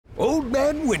Old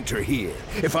Man Winter here.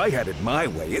 If I had it my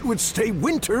way, it would stay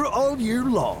winter all year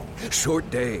long. Short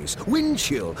days, wind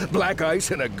chill, black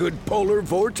ice, and a good polar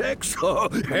vortex. Oh,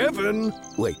 heaven!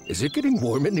 Wait, is it getting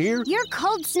warm in here? Your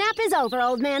cold snap is over,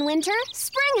 Old Man Winter.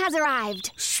 Spring has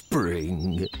arrived.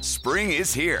 Spring. Spring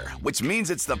is here, which means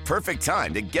it's the perfect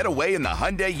time to get away in the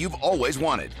Hyundai you've always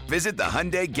wanted. Visit the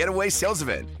Hyundai Getaway Sales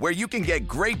Event, where you can get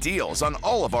great deals on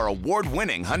all of our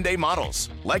award-winning Hyundai models,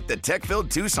 like the tech-filled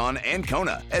Tucson and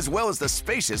Kona, as well as the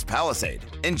spacious Palisade.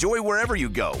 Enjoy wherever you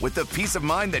go with the peace of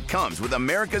mind that comes with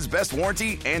America's best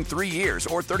warranty and 3 years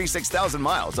or 36,000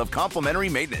 miles of complimentary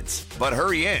maintenance. But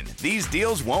hurry in, these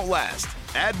deals won't last.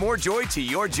 Add more joy to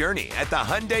your journey at the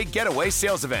Hyundai Getaway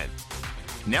Sales Event.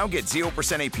 Now get 0%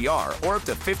 APR or up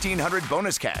to $1,500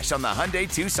 bonus cash on the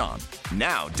Hyundai Tucson.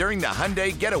 Now, during the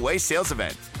Hyundai Getaway Sales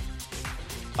Event.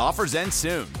 Offers end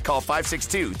soon. Call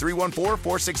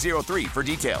 562-314-4603 for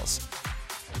details.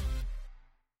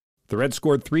 The Reds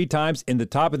scored 3 times in the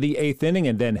top of the 8th inning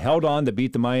and then held on to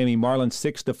beat the Miami Marlins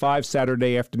 6-5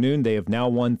 Saturday afternoon. They have now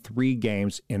won 3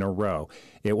 games in a row.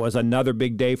 It was another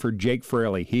big day for Jake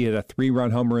Fraley. He hit a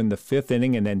 3-run homer in the 5th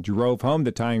inning and then drove home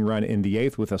the tying run in the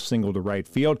 8th with a single to right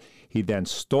field. He then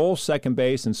stole second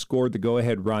base and scored the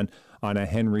go-ahead run on a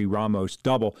Henry Ramos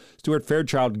double. Stuart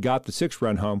Fairchild got the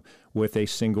 6-run home with a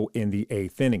single in the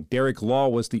 8th inning. Derek Law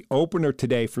was the opener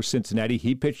today for Cincinnati.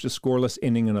 He pitched a scoreless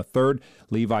inning in a third.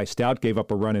 Levi Stout gave up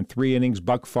a run in 3 innings.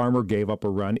 Buck Farmer gave up a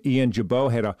run. Ian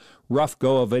Jabot had a rough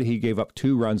go of it. He gave up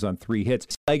 2 runs on 3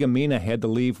 hits. Legumina had to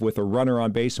leave with a runner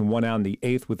on base and 1 out in the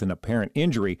 8th with an apparent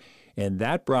injury. And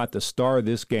that brought the star of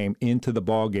this game into the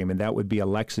ballgame, and that would be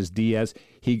Alexis Diaz.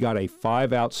 He got a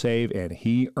 5-out save, and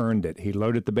he earned it. He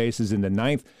loaded the bases in the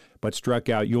 9th, but struck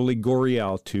out Yuli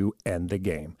Gurriel to end the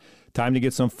game. Time to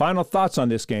get some final thoughts on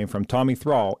this game from Tommy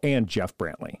Thrall and Jeff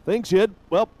Brantley. Thanks, Jid.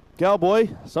 Well, Cowboy,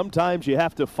 sometimes you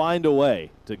have to find a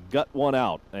way to gut one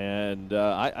out, and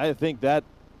I think that's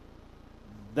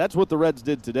what the Reds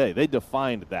did today. They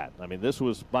defined that. I mean, this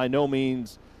was by no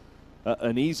means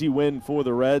an easy win for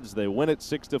the Reds. They win it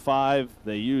 6-5.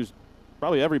 They used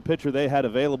probably every pitcher they had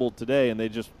available today, and they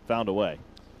just found a way.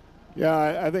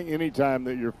 Yeah, I think any time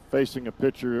that you're facing a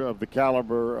pitcher of the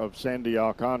caliber of Sandy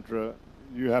Alcantara,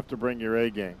 you have to bring your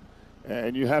A game,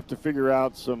 and you have to figure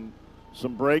out some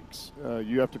breaks.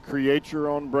 You have to create your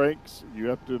own breaks. You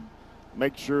have to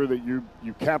make sure that you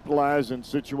capitalize in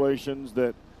situations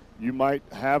that you might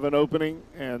have an opening,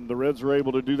 and the Reds were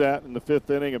able to do that in the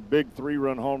 5th inning, a big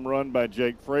 3-run home run by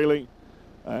Jake Fraley.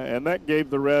 And that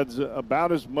gave the Reds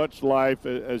about as much life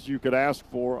as you could ask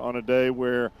for on a day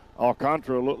where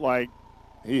Alcantara looked like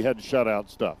he had shutout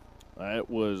stuff. It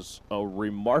was a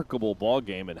remarkable ball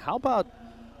game. And how about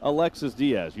Alexis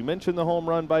Diaz? You mentioned the home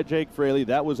run by Jake Fraley.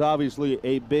 That was obviously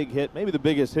a big hit, maybe the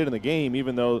biggest hit in the game,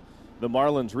 even though the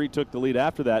Marlins retook the lead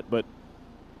after that. But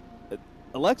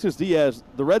Alexis Diaz,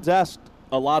 the Reds asked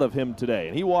a lot of him today,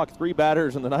 and he walked 3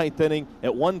 batters in the 9th inning.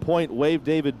 At one point, waved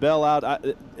David Bell out.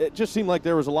 It just seemed like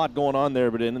there was a lot going on there,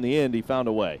 but in the end, he found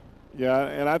a way. Yeah,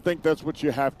 and I think that's what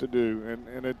you have to do.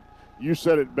 And you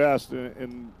said it best.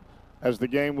 And as the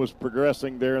game was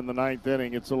progressing there in the 9th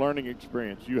inning, it's a learning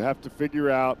experience. You have to figure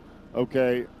out,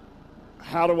 okay,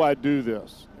 how do I do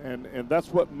this? And that's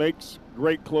what makes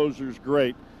great closers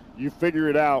great. You figure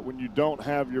it out when you don't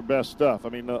have your best stuff. I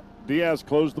mean, Diaz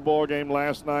closed the ball game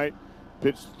last night,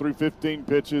 pitched through 15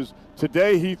 pitches.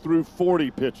 Today he threw 40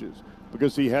 pitches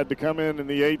because he had to come in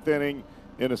the 8th inning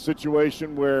in a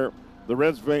situation where the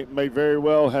Reds may very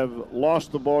well have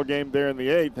lost the ball game there in the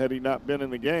 8th had he not been in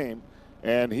the game,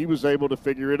 and he was able to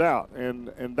figure it out. And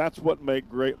that's what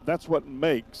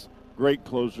makes great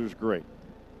closers great.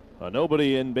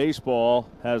 Nobody in baseball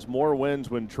has more wins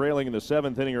when trailing in the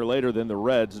 7th inning or later than the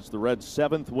Reds. It's the Reds'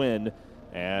 7th win,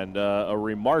 and a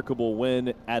remarkable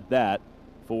win at that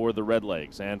for the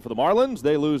Redlegs. And for the Marlins,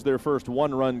 they lose their first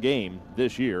 1-run game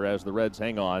this year as the Reds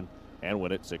hang on and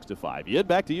win it 6-5. Yid,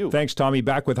 back to you. Thanks, Tommy.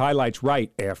 Back with highlights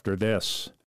right after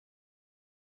this.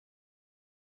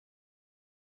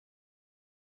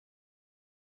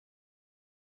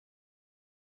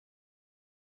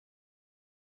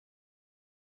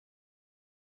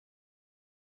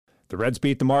 The Reds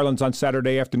beat the Marlins on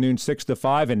Saturday afternoon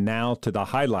 6-5, and now to the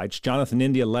highlights. Jonathan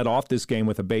India led off this game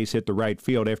with a base hit to right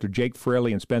field after Jake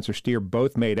Fraley and Spencer Steer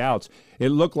both made outs.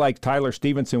 It looked like Tyler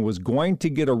Stevenson was going to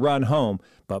get a run home,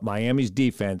 but Miami's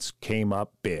defense came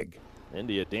up big.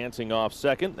 India dancing off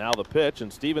second. Now the pitch,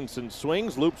 and Stevenson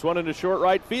swings, loops one into short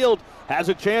right field, has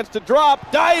a chance to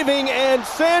drop, diving, and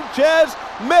Sanchez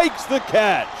makes the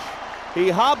catch. He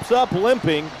hops up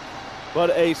limping but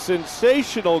a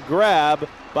sensational grab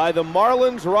by the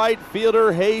Marlins right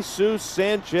fielder Jesus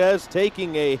Sanchez,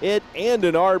 taking a hit and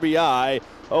an RBI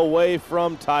away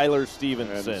from Tyler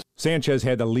Stevenson. Sanchez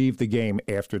had to leave the game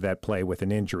after that play with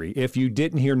an injury. If you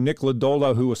didn't hear, Nick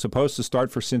Lodolo, who was supposed to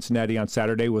start for Cincinnati on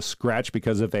Saturday, was scratched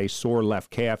because of a sore left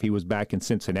calf. He was back in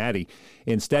Cincinnati.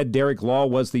 Instead, Derek Law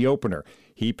was the opener.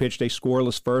 He pitched a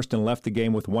scoreless first and left the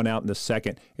game with one out in the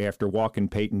second after walking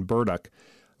Peyton Burdick.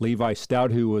 Levi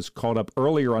Stout, who was called up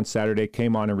earlier on Saturday,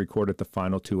 came on and recorded the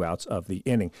final 2 outs of the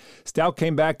inning. Stout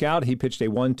came back out. He pitched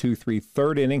a 1-2-3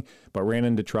 third inning, but ran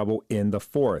into trouble in the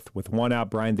fourth. With one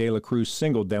out, Brian De La Cruz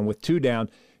singled. Then with 2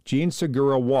 down, Gene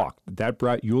Segura walked. That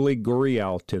brought Yuli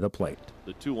Gurriel to the plate.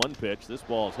 The 2-1 pitch. This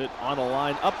ball is hit on a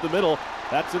line up the middle.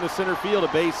 That's in the center field,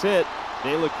 a base hit.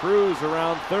 De La Cruz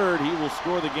around third. He will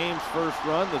score the game's first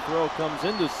run. The throw comes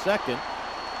into second.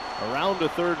 Around to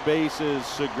third base is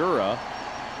Segura.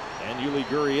 And Yuli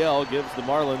Gurriel gives the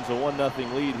Marlins a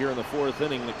 1-0 lead here in the fourth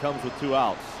inning that comes with 2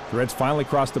 outs. The Reds finally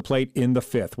crossed the plate in the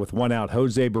fifth. With 1 out,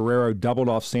 Jose Barrero doubled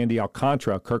off Sandy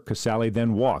Alcantara. Kirk Casale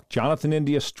then walked. Jonathan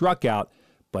India struck out,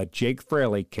 but Jake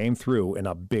Fraley came through in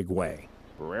a big way.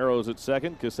 Barrero's at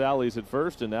second, Casale's at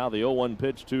first, and now the 0-1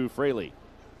 pitch to Fraley.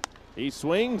 He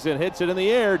swings and hits it in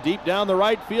the air deep down the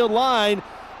right field line,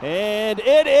 and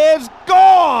it is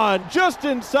gone just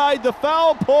inside the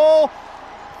foul pole.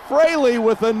 Fraley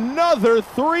with another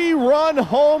 3-run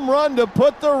home run to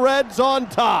put the Reds on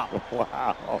top.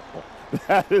 Wow,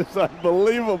 that is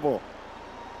unbelievable.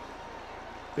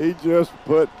 He just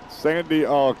put Sandy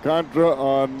Alcantara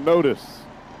on notice.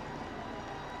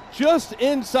 Just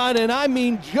inside, and I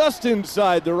mean just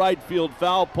inside the right field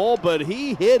foul pole, but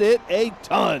he hit it a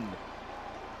ton.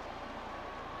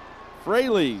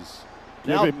 Fraley's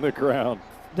Give him the crown.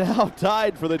 Now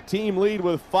tied for the team lead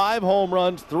with 5 home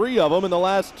runs, 3 of them in the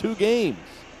last 2 games.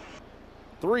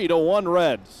 3-1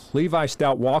 Reds. Levi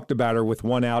Stout walked a batter with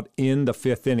 1 out in the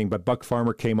fifth inning, but Buck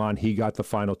Farmer came on. He got the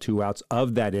final 2 outs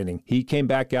of that inning. He came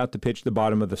back out to pitch the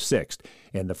bottom of the sixth,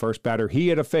 and the first batter he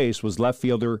had to face was left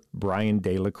fielder Brian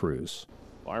De La Cruz.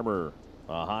 Farmer,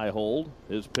 a high hold,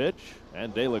 his pitch,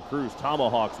 and De La Cruz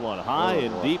tomahawks one high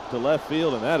and deep to left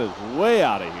field, and that is way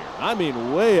out of here. I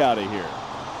mean way out of here.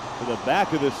 To the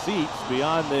back of the seats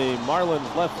beyond the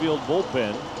Marlins left field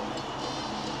bullpen.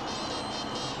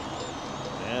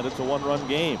 And it's a 1-run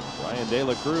game. Brian De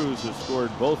La Cruz has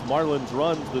scored both Marlins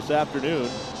runs this afternoon.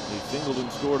 He singled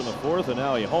and scored in the fourth, and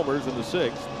now he homers in the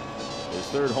sixth. His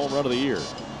 3rd home run of the year.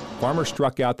 Farmer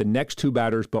struck out the next 2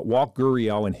 batters, but walked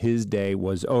Gurriel, and his day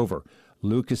was over.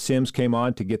 Lucas Sims came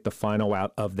on to get the final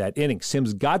out of that inning.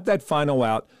 Sims got that final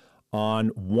out on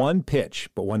 1 pitch,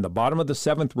 but when the bottom of the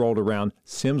 7th rolled around,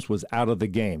 Sims was out of the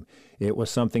game. It was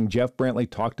something Jeff Brantley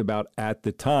talked about at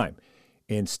the time.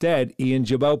 Instead, Ian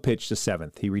Gibaut pitched the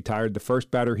 7th. He retired the first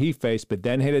batter he faced, but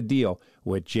then had a deal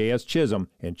with J.S. Chisholm,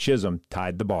 and Chisholm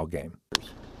tied the ball game.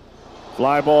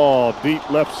 Fly ball, deep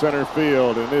left center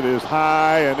field, and it is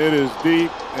high, and it is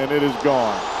deep, and it is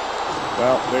gone.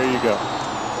 Well, there you go.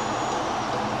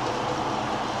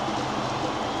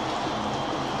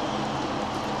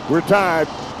 We're tied.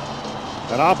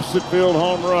 An opposite field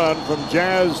home run from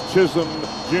Jazz Chisholm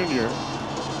Jr.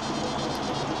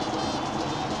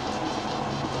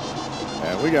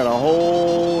 And we got a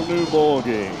whole new ball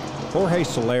game. Jorge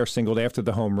Soler singled after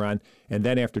the home run, and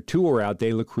then after 2 were out,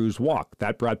 De La Cruz walked.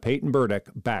 That brought Peyton Burdick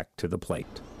back to the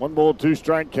plate. 1 ball, 2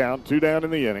 strike count, 2 down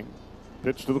in the inning.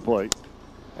 Pitch to the plate,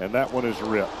 and that one is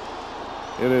ripped.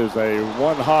 It is a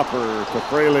 1-hopper to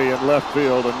Fraley in left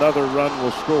field. Another run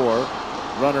will score.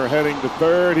 Runner heading to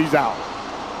third. He's out.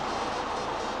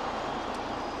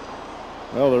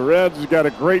 Well, the Reds got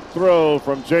a great throw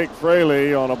from Jake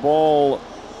Fraley on a ball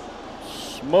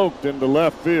smoked into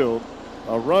left field.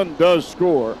 A run does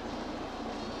score,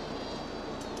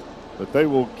 but they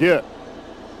will get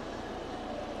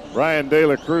Brian De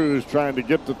La Cruz trying to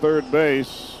get to third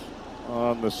base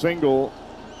on the single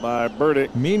by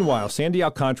Burdick. Meanwhile, Sandy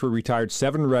Alcantara retired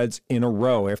 7 Reds in a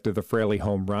row after the Fraley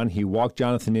home run. He walked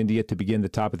Jonathan India to begin the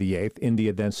top of the 8th.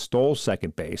 India then stole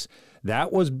second base.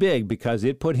 That was big because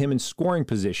it put him in scoring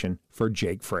position for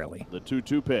Jake Fraley. The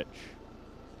 2-2 pitch.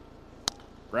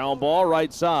 Ground ball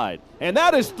right side. And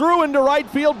that is through into right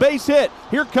field, base hit.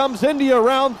 Here comes India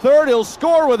around third. He'll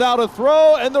score without a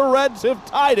throw, and the Reds have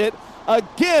tied it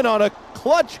again on a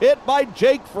clutch hit by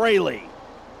Jake Fraley.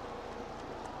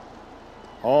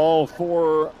 All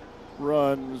 4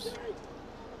 runs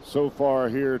so far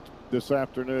here this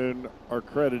afternoon are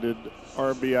credited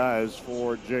RBIs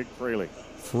for Jake Fraley.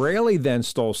 Fraley then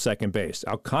stole second base.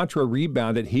 Alcantara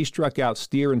rebounded. He struck out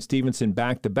Steer and Stevenson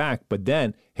back-to-back, but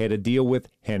then had a deal with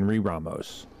Henry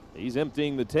Ramos. He's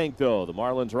emptying the tank, though. The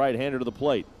Marlins right-hander to the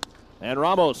plate. And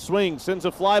Ramos swings, sends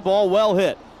a fly ball, well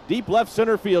hit. Deep left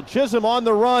center field. Chisholm on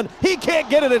the run. He can't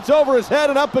get it. It's over his head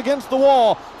and up against the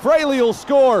wall. Fraley will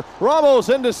score. Ramos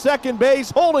into second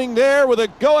base, holding there with a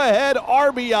go-ahead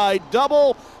RBI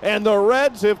double. And the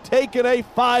Reds have taken a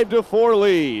 5-4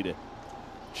 lead.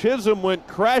 Chisholm went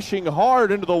crashing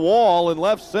hard into the wall in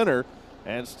left center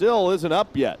and still isn't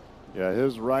up yet. Yeah,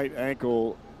 his right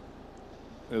ankle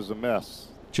is a mess.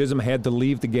 Chisholm had to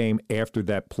leave the game after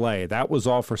that play. That was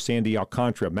all for Sandy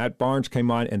Alcantara. Matt Barnes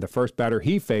came on, and the first batter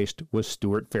he faced was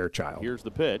Stuart Fairchild. Here's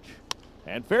the pitch.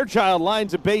 And Fairchild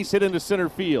lines a base hit into center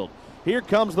field. Here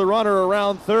comes the runner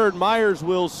around third. Myers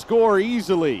will score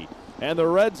easily. And the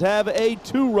Reds have a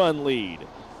 2-run lead.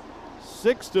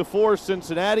 6-4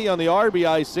 Cincinnati on the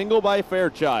RBI single by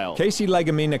Fairchild. Casey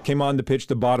Legumina came on to pitch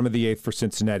the bottom of the 8th for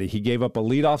Cincinnati. He gave up a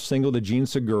leadoff single to Gene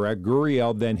Segura.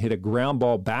 Gurriel then hit a ground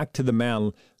ball back to the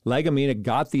mound. Legumina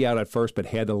got the out at first but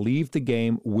had to leave the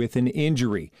game with an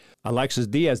injury. Alexis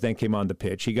Diaz then came on to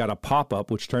pitch. He got a pop-up,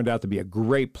 which turned out to be a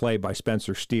great play by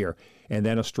Spencer Steer, and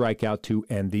then a strikeout to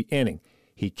end the inning.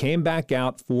 He came back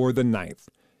out for the 9th.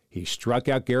 He struck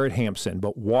out Garrett Hampson,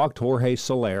 but walked Jorge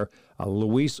Soler.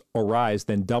 Luis Ortiz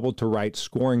then doubled to right,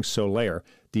 scoring Soler.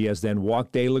 Diaz then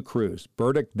walked De La Cruz.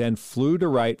 Burdick then flew to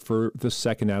right for the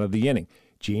second out of the inning.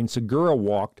 Gene Segura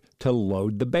walked to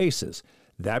load the bases.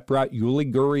 That brought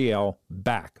Yuli Gurriel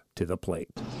back to the plate.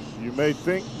 You may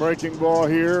think breaking ball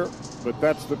here, but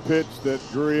that's the pitch that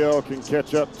Gurriel can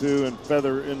catch up to and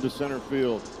feather into center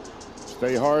field.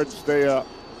 Stay hard, stay up.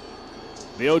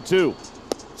 The 0-2.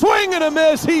 Swing and a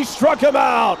miss. He struck him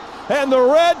out. And the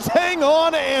Reds hang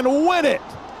on and win it.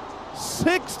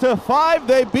 6-5,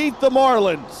 they beat the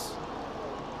Marlins.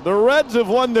 The Reds have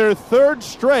won their 3rd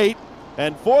straight,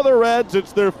 and for the Reds,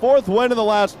 it's their 4th win in the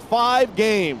last 5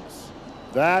 games.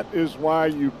 That is why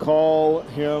you call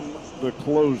him the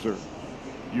closer.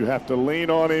 You have to lean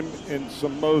on him in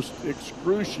some most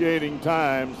excruciating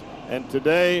times, and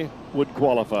today would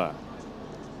qualify.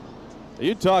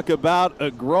 You talk about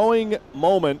a growing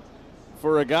moment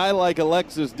for a guy like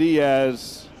Alexis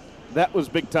Diaz. That was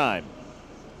big time.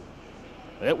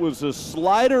 It was a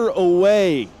slider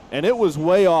away, and it was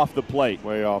way off the plate.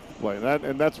 Way off the plate.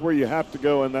 And that's where you have to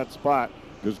go in that spot,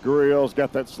 because Gurriel's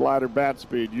got that slider bat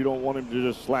speed. You don't want him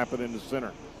to just slap it into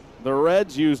center. The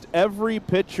Reds used every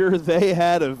pitcher they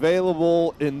had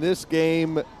available in this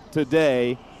game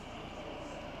today,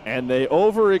 and they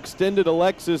overextended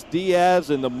Alexis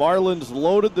Diaz, and the Marlins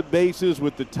loaded the bases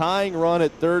with the tying run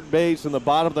at third base in the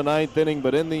bottom of the 9th inning,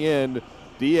 but in the end,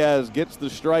 Diaz gets the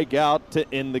strikeout to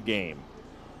end the game.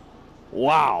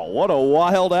 Wow, what a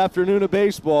wild afternoon of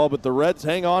baseball, but the Reds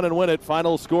hang on and win it.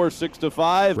 Final score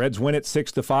 6-5. Reds win it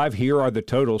 6-5. Here are the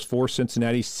totals for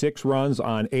Cincinnati: 6 runs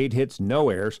on 8 hits, no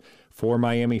errors. For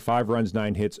Miami, 5 runs,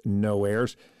 9 hits, no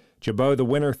errors. Jabot, the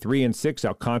winner, 3-6.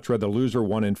 Alcantara, the loser,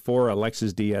 1-4.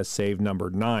 Alexis Diaz saved number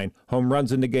 9. Home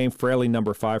runs in the game: Fraley,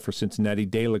 number 5 for Cincinnati.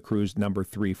 De La Cruz, number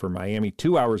 3 for Miami.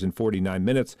 2 hours and 49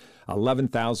 minutes.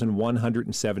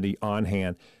 11,170 on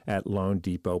hand at Lone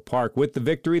Depot Park. With the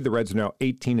victory, the Reds are now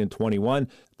 18-21.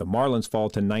 The Marlins fall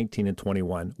to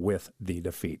 19-21 with the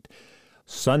defeat.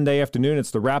 Sunday afternoon,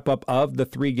 it's the wrap-up of the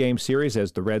 3-game series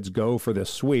as the Reds go for the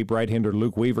sweep. Right-hander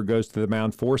Luke Weaver goes to the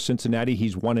mound for Cincinnati.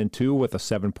 He's 1-2 with a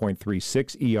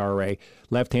 7.36 ERA.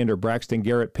 Left-hander Braxton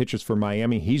Garrett pitches for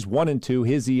Miami. He's 1-2.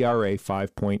 His ERA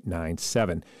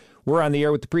 5.97. We're on the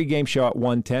air with the pregame show at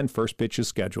 1:10. First pitch is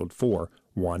scheduled for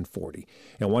 1:40.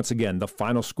 And once again, the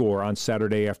final score on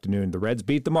Saturday afternoon, the Reds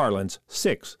beat the Marlins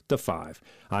 6-5.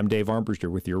 I'm Dave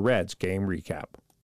Armbruster with your Reds game recap.